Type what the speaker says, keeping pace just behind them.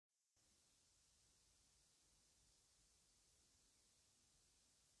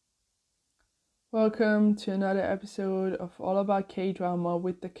Welcome to another episode of All About K-Drama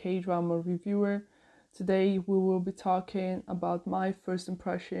with the Kdrama Reviewer. Today we will be talking about my first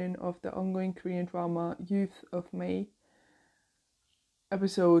impression of the ongoing Korean drama Youth of May,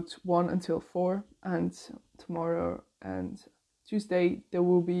 episodes 1 until 4, and tomorrow and Tuesday there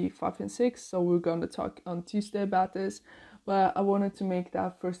will be 5 and 6, so we're going to talk on Tuesday about this, but I wanted to make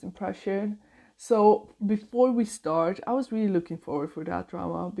that first impression. So before we start, I was really looking forward for that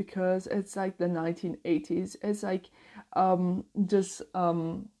drama because it's like the 1980s. It's like just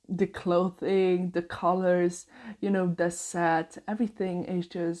the clothing, the colors, the set, everything is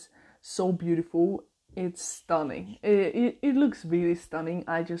just so beautiful. It's stunning. It looks really stunning.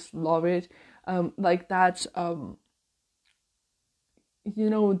 I just love it. Like that's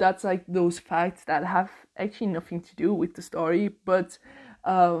that's like those facts that have actually nothing to do with the story, but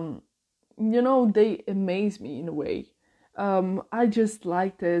they amaze me in a way. I just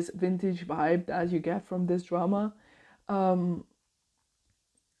like this vintage vibe that you get from this drama. And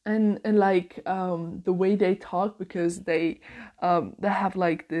like the way they talk, because they have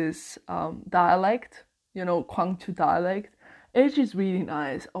like this dialect, Gwangju dialect. It's just really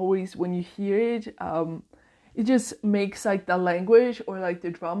nice. Always when you hear it, it just makes like the language or like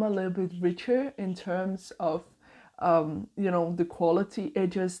the drama a little bit richer in terms of the quality. It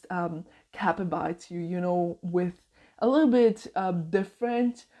just captivates you, with a little bit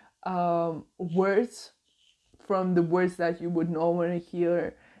different words from the words that you would normally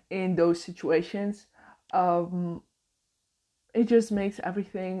hear in those situations. It just makes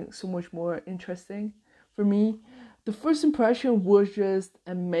everything so much more interesting for me. The first impression was just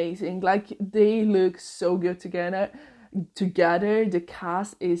amazing. Like, they look so good together. The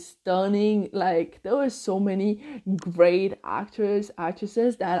cast is stunning. Like, there were so many great actresses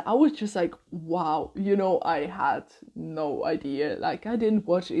that I was just like, wow. I had no idea. Like, I didn't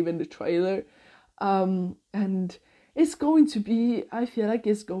watch even the trailer. And it's going to be, I feel like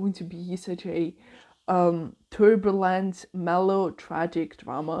it's going to be such a turbulent, mellow, tragic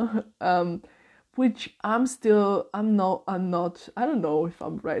drama. Which I don't know if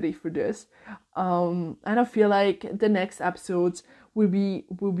I'm ready for this. And I feel like the next episodes will be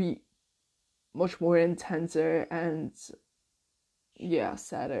much more intenser and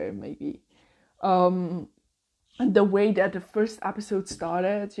sadder maybe. And the way that the first episode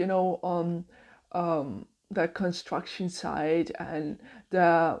started, on the construction site, and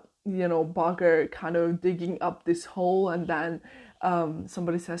the bugger kind of digging up this hole, and then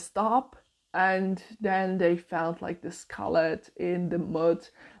somebody says stop, and then they found like the skeleton in the mud.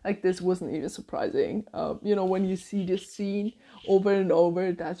 Like, this wasn't even surprising. When you see this scene over and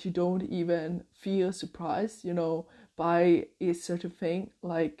over, that you don't even feel surprised, by a certain thing.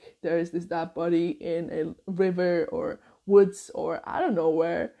 Like, there is this dead body in a river or woods or I don't know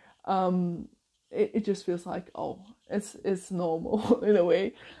where. It just feels like, oh, it's normal in a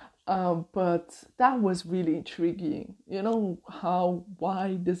way. But that was really intriguing.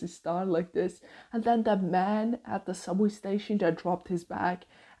 Why does it start like this? And then that man at the subway station that dropped his bag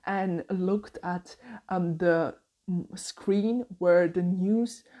and looked at the screen where the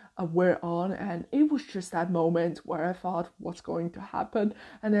news were on, and it was just that moment where I thought, what's going to happen?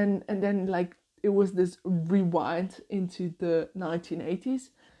 And then like, it was this rewind into the 1980s.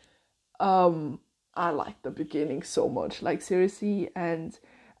 I like the beginning so much, like, seriously. And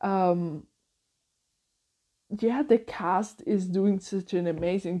the cast is doing such an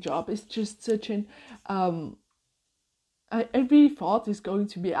amazing job. It's just such an I really thought it's going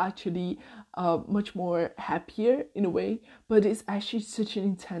to be actually much more happier in a way, but it's actually such an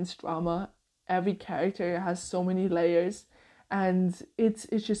intense drama. Every character has so many layers, and it's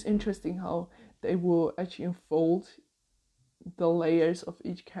just interesting how they will actually unfold the layers of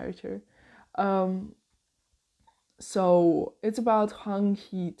each character. So it's about Hwang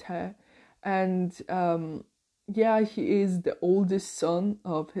Hee-tae, and he is the oldest son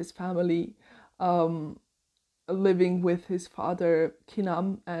of his family, living with his father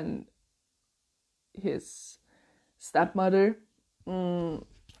Kinam and his stepmother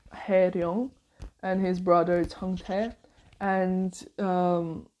Hae-ryung, and his brother Chung-tae. And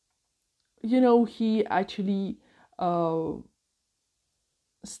he actually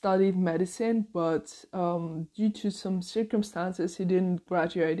studied medicine, but due to some circumstances he didn't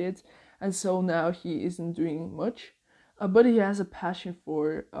graduate it, and so now he isn't doing much, but he has a passion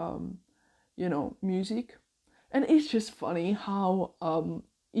for music. And it's just funny how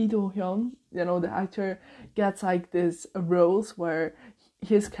Lee Do-hyun, the actor, gets like this roles where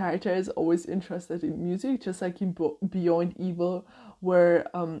his character is always interested in music, just like in Beyond Evil where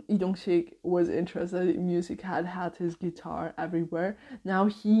Lee Dong-sik was interested in music, had his guitar everywhere. Now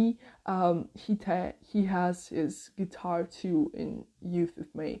he has his guitar too in Youth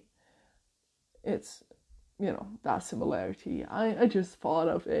with Me. It's, that similarity. I just thought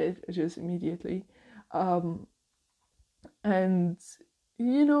of it just immediately. And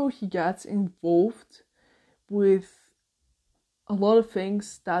he gets involved with a lot of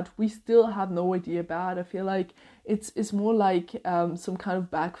things that we still have no idea about. I feel like it's more like some kind of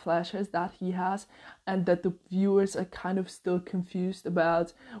backflashes that he has, and that the viewers are kind of still confused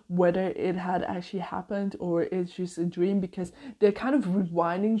about whether it had actually happened or it's just a dream, because they're kind of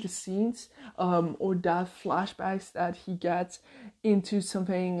rewinding the scenes or that flashbacks that he gets into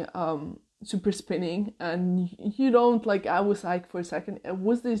something super spinning, and you don't, like, I was like for a second,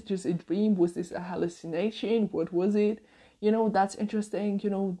 was this just a dream? Was this a hallucination? What was it? That's interesting.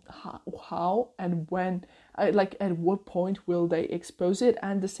 How and when, at what point will they expose it?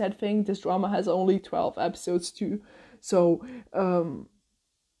 And the sad thing, this drama has only 12 episodes too, so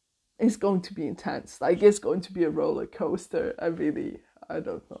it's going to be intense. Like, it's going to be a roller coaster. I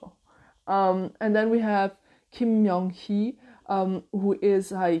don't know. And then we have Kim Myung-hee, who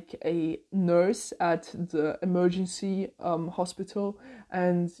is like a nurse at the emergency hospital,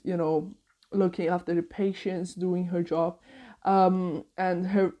 and looking after the patients, doing her job. And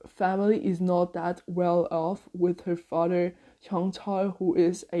her family is not that well off, with her father Hyung-chul, who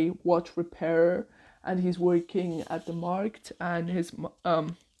is a watch repairer, and he's working at the market, and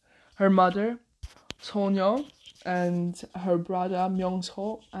her mother Sonyo, and her brother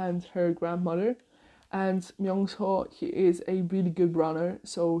Myung-so, and her grandmother. And Myung-so, he is a really good runner,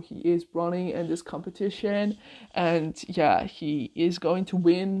 so he is running in this competition, and yeah, he is going to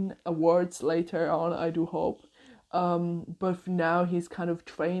win awards later on, I do hope. But for now, he's kind of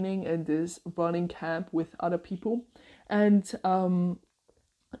training in this running camp with other people. And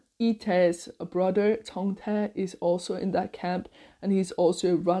Itae's brother, Tongtae, is also in that camp, and he's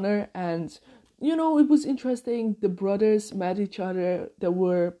also a runner. And it was interesting. The brothers met each other. There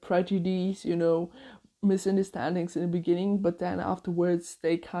were prejudice, misunderstandings in the beginning, but then afterwards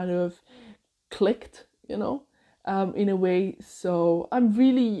they kind of clicked, in a way. So I'm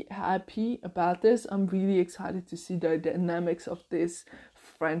really happy about this. I'm really excited to see the dynamics of this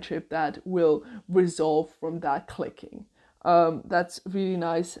friendship that will resolve from that clicking. That's really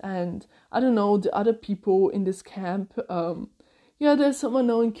nice. And I don't know, the other people in this camp, there's some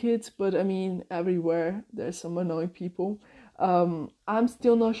annoying kids, but I mean, everywhere there's some annoying people. I'm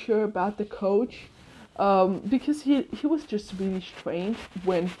still not sure about the coach, because he was just really strange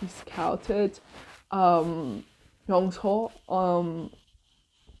when he scouted Young-so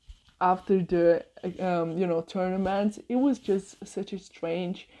after the tournament. It was just such a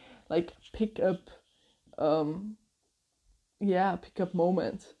strange, like, pickup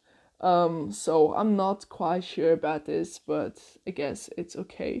moment. So I'm not quite sure about this, but I guess it's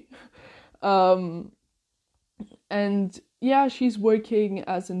okay. And yeah, she's working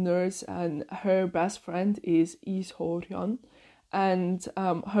as a nurse, and her best friend is Lee So-hyun, and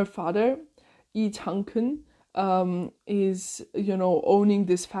her father, Lee Chang-kun, is owning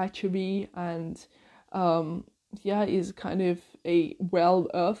this factory, and is kind of a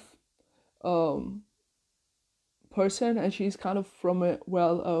well-off person, and she's kind of from a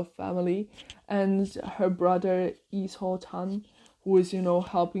well-off family. And her brother Lee So-chan, who is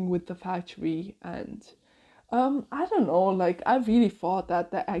helping with the factory. And I don't know, like, I really thought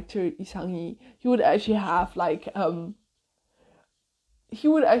that the actor Lee Sang-hee, he would actually have like he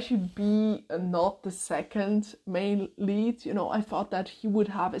would actually be not the second main lead. I thought that he would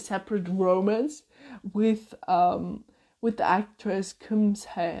have a separate romance with the actress Kim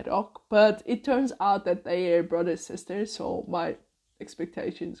Se-rok, but it turns out that they are brother sisters, so my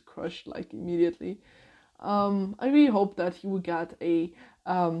expectations crushed like immediately. I really hope that he will get a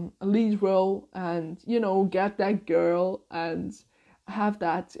lead role, and get that girl, and have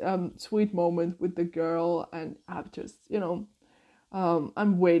that sweet moment with the girl, and have just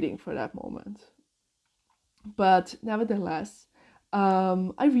I'm waiting for that moment. But nevertheless,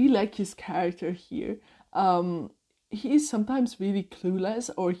 I really like his character here. He is sometimes really clueless,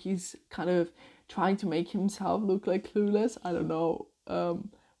 or he's kind of trying to make himself look like clueless. I don't know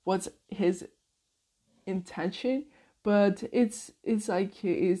what's his intention, but it's like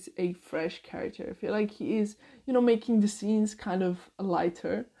he is a fresh character. I feel like he is making the scenes kind of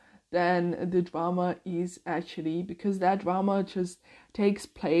lighter than the drama is actually, because that drama just takes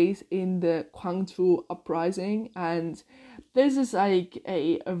place in the Gwangju uprising, and this is like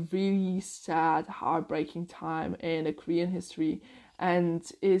a really sad, heartbreaking time in a Korean history, and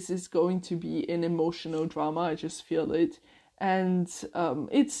this is going to be an emotional drama. I just feel it. And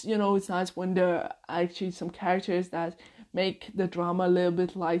it's, you know, it's nice when there are actually some characters that make the drama a little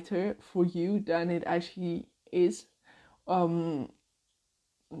bit lighter for you than it actually is. Yeah,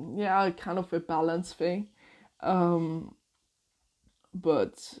 kind of a balance thing.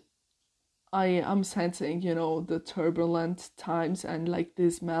 But I am sensing, you know, the turbulent times and like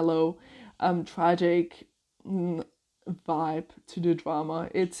this mellow, tragic vibe to the drama.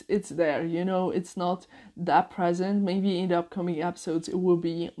 It's there, you know. It's not that present. Maybe in the upcoming episodes it will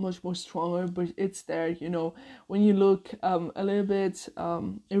be much more stronger, but it's there, you know. When you look a little bit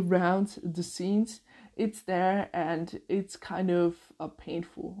around the scenes, it's there, and it's kind of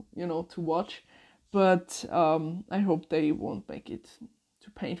painful, you know, to watch. But I hope they won't make it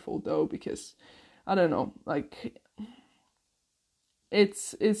too painful though, because I don't know, like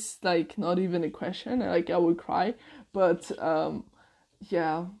it's like not even a question. Like I would cry, but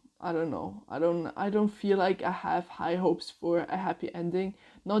yeah, I don't know. I don't feel like I have high hopes for a happy ending.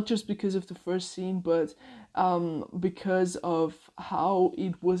 Not just because of the first scene, but because of how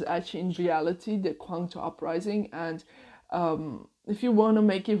it was actually in reality, the Kwangto uprising. And if you want to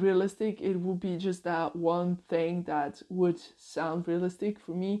make it realistic, it would be just that one thing that would sound realistic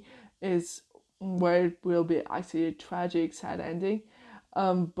for me is where it will be actually a tragic, sad ending.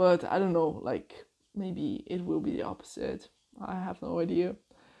 But I don't know, like maybe it will be the opposite. I have no idea.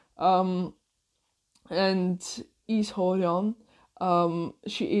 And Lee So-yeon,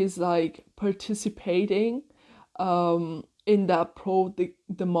 she is like participating in that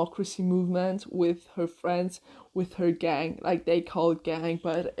pro-democracy movement with her friends, with her gang. Like they call it gang,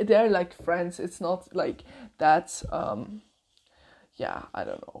 but they're like friends. It's not like that's yeah, I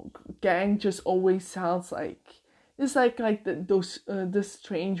don't know. Gang just always sounds like it's like those this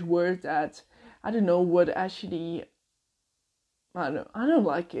strange word that I don't know what actually I don't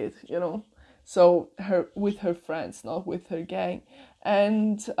like it, you know. So her with her friends, not with her gang,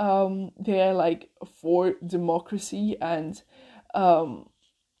 and they're like for democracy, and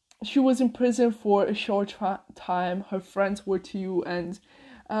she was in prison for a short time. Her friends were too, and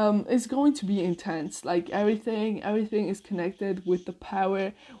it's going to be intense. Like everything is connected with the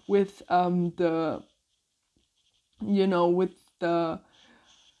power, with the you know with the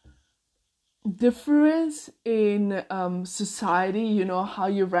difference in society, you know, how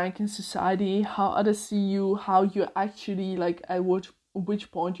you rank in society, how others see you, how you actually like at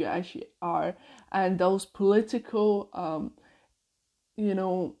which point you actually are, and those political you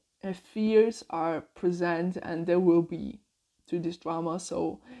know fears are present, and there will be to this drama.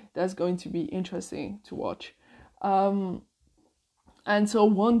 So that's going to be interesting to watch. And so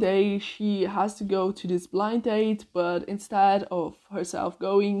one day she has to go to this blind date, but instead of herself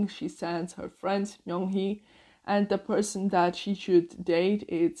going, she sends her friend Myung-hee, and the person that she should date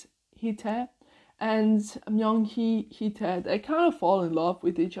is Hee-tae. And Myung-hee, Hee-tae, they kind of fall in love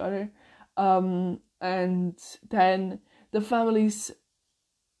with each other. And then the families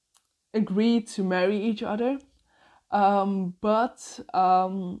agree to marry each other. But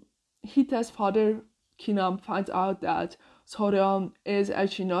Hee-tae's father, Kinam, finds out that So-yeon is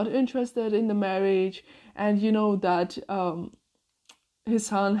actually not interested in the marriage, and you know that his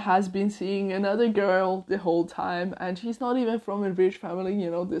son has been seeing another girl the whole time, and she's not even from a rich family, you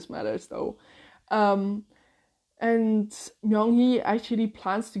know, this matters though. And Myung-hee actually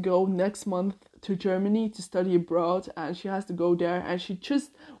plans to go next month to Germany to study abroad, and she has to go there, and she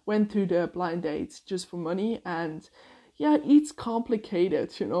just went to the blind dates just for money. And yeah, it's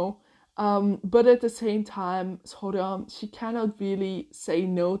complicated, you know. But at the same time, So-yeon, she cannot really say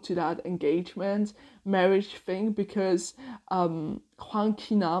no to that engagement marriage thing, because Hwang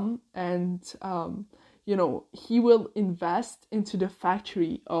Ki-nam, and you know, he will invest into the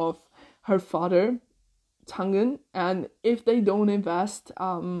factory of her father, Tangen, and if they don't invest,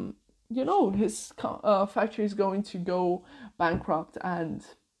 you know, his factory is going to go bankrupt, and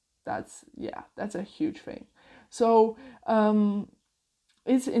that's a huge thing. So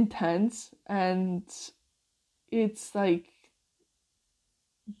it's intense, and it's like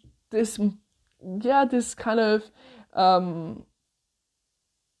this kind of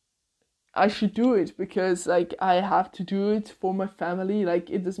I should do it because like I have to do it for my family. Like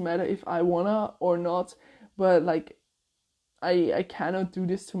it doesn't matter if I wanna or not, but like I cannot do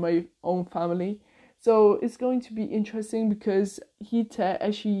this to my own family. So it's going to be interesting because Hee-tae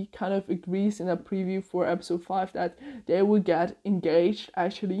actually kind of agrees in a preview for episode 5 that they will get engaged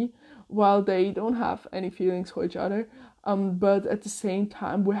actually, while they don't have any feelings for each other. But at the same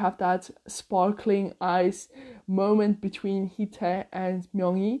time, we have that sparkling eyes moment between Hee-tae and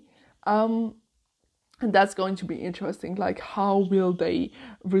Myung-hee. And that's going to be interesting. Like, how will they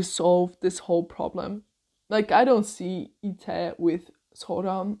resolve this whole problem? like I don't see Ite with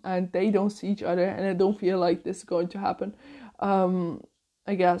Soram, and they don't see each other, and I don't feel like this is going to happen.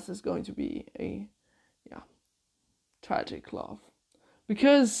 I guess it's going to be a tragic love,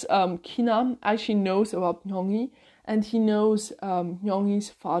 because Kinam actually knows about Myongi, and he knows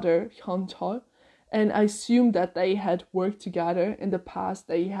Myongi's father Hyunchol, and I assume that they had worked together in the past.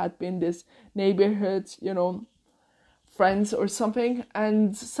 They had been this neighborhood, friends or something,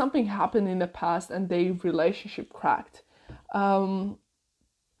 and something happened in the past, and their relationship cracked. And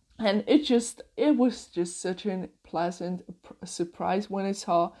it was just such a pleasant surprise when I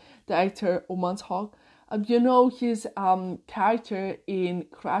saw the actor Oh Man-seok. His character in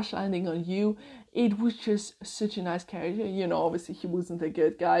Crash Landing on You. It was just such a nice character. Obviously he wasn't a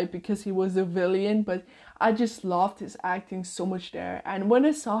good guy because he was a villain, but I just loved his acting so much there. And when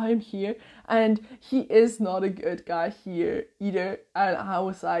I saw him here, and he is not a good guy here either, and I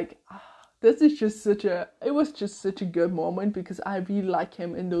was like, it was just such a good moment, because I really like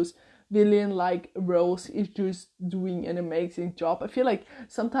him in those villain-like roles. He's just doing an amazing job. I feel like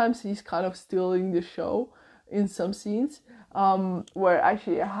sometimes he's kind of stealing the show in some scenes, where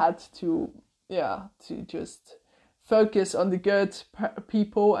actually I had to just focus on the good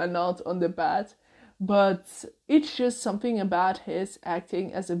people and not on the bad. But it's just something about his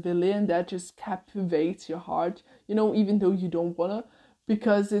acting as a villain that just captivates your heart, even though you don't wanna,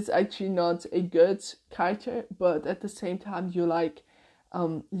 because it's actually not a good character, but at the same time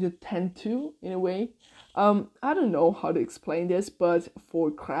you tend to, in a way. I don't know how to explain this, but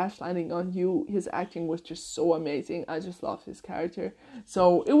for Crash Landing on You, his acting was just so amazing. I just loved his character.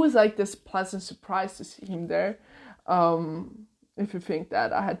 So it was like this pleasant surprise to see him there. If you think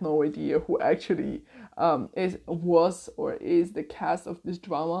that, I had no idea who actually was or is the cast of this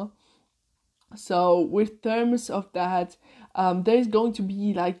drama. So with terms of that, there's going to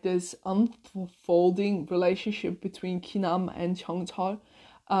be like this unfolding relationship between Kinam and Changchul,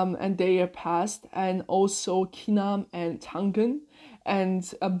 and their past, and also Kinam and Changun, and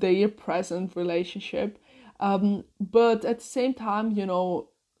their present relationship. But at the same time,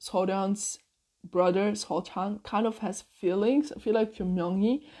 Soran's brother Solchan kind of has feelings, I feel like, for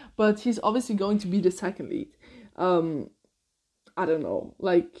Myongi, but he's obviously going to be the second lead. I don't know,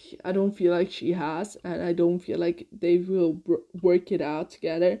 like, I don't feel like she has, and I don't feel like they will work it out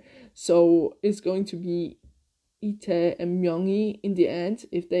together. So it's going to be Ite and Myongi in the end,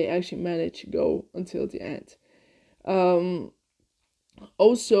 if they actually manage to go until the end.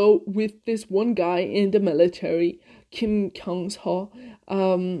 Also, with this one guy in the military, Kim Kyung-seo,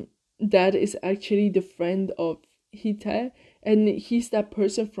 that is actually the friend of Hite, and he's that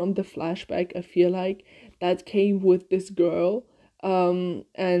person from the flashback, I feel like, that came with this girl. And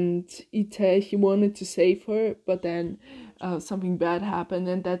Ite, he wanted to save her, but then something bad happened,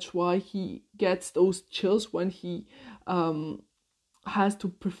 and that's why he gets those chills when he has to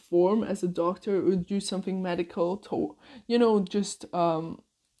perform as a doctor or do something medical to, just kind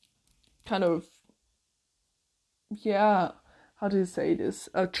of, how do you say this?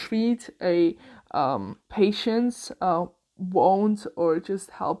 Treat a patient's wound, or just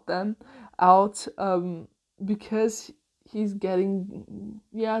help them out, because he's getting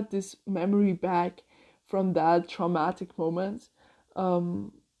this memory back from that traumatic moment.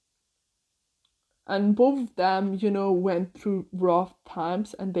 And both of them, went through rough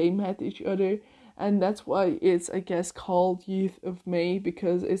times, and they met each other, and that's why it's, I guess, called Youth of May,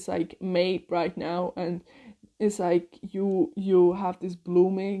 because it's like May right now, and it's like you have this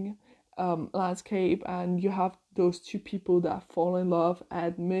blooming landscape, and you have those two people that fall in love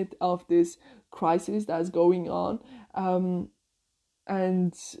at mid of this crisis that's going on,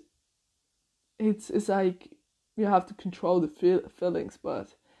 and it's like you have to control the feelings,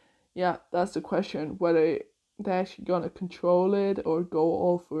 but that's the question, whether they're actually gonna control it or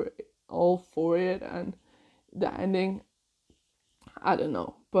go all for it, and the ending, I don't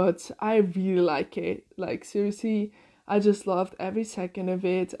know, but I really like it. Like, seriously, I just loved every second of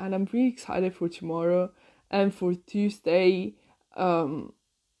it, and I'm really excited for tomorrow and for Tuesday, to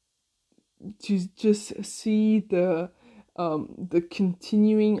just see the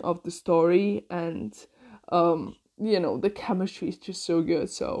continuing of the story, and the chemistry is just so good.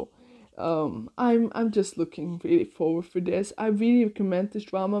 So I'm just looking really forward for this. I really recommend this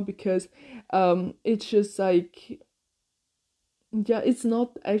drama because it's just like, it's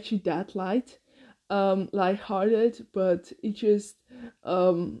not actually that light-hearted, but it just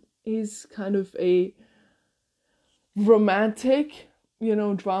is kind of a romantic,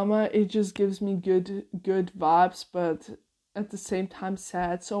 drama. It just gives me good vibes, but at the same time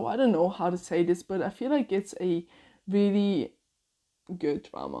sad. So I don't know how to say this, but I feel like it's a really good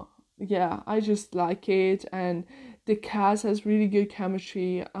drama. yeah, I just like it, and the cast has really good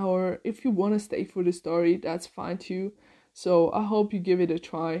chemistry. Or if you want to stay for the story, that's fine too. So I hope you give it a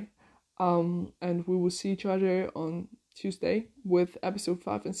try. And we will see each other on Tuesday with episode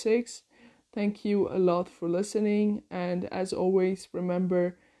 5 and 6. Thank you a lot for listening, and as always,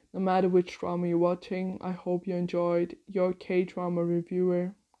 remember, no matter which drama you're watching, I hope you enjoyed. Your Kdrama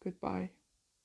Reviewer. Goodbye.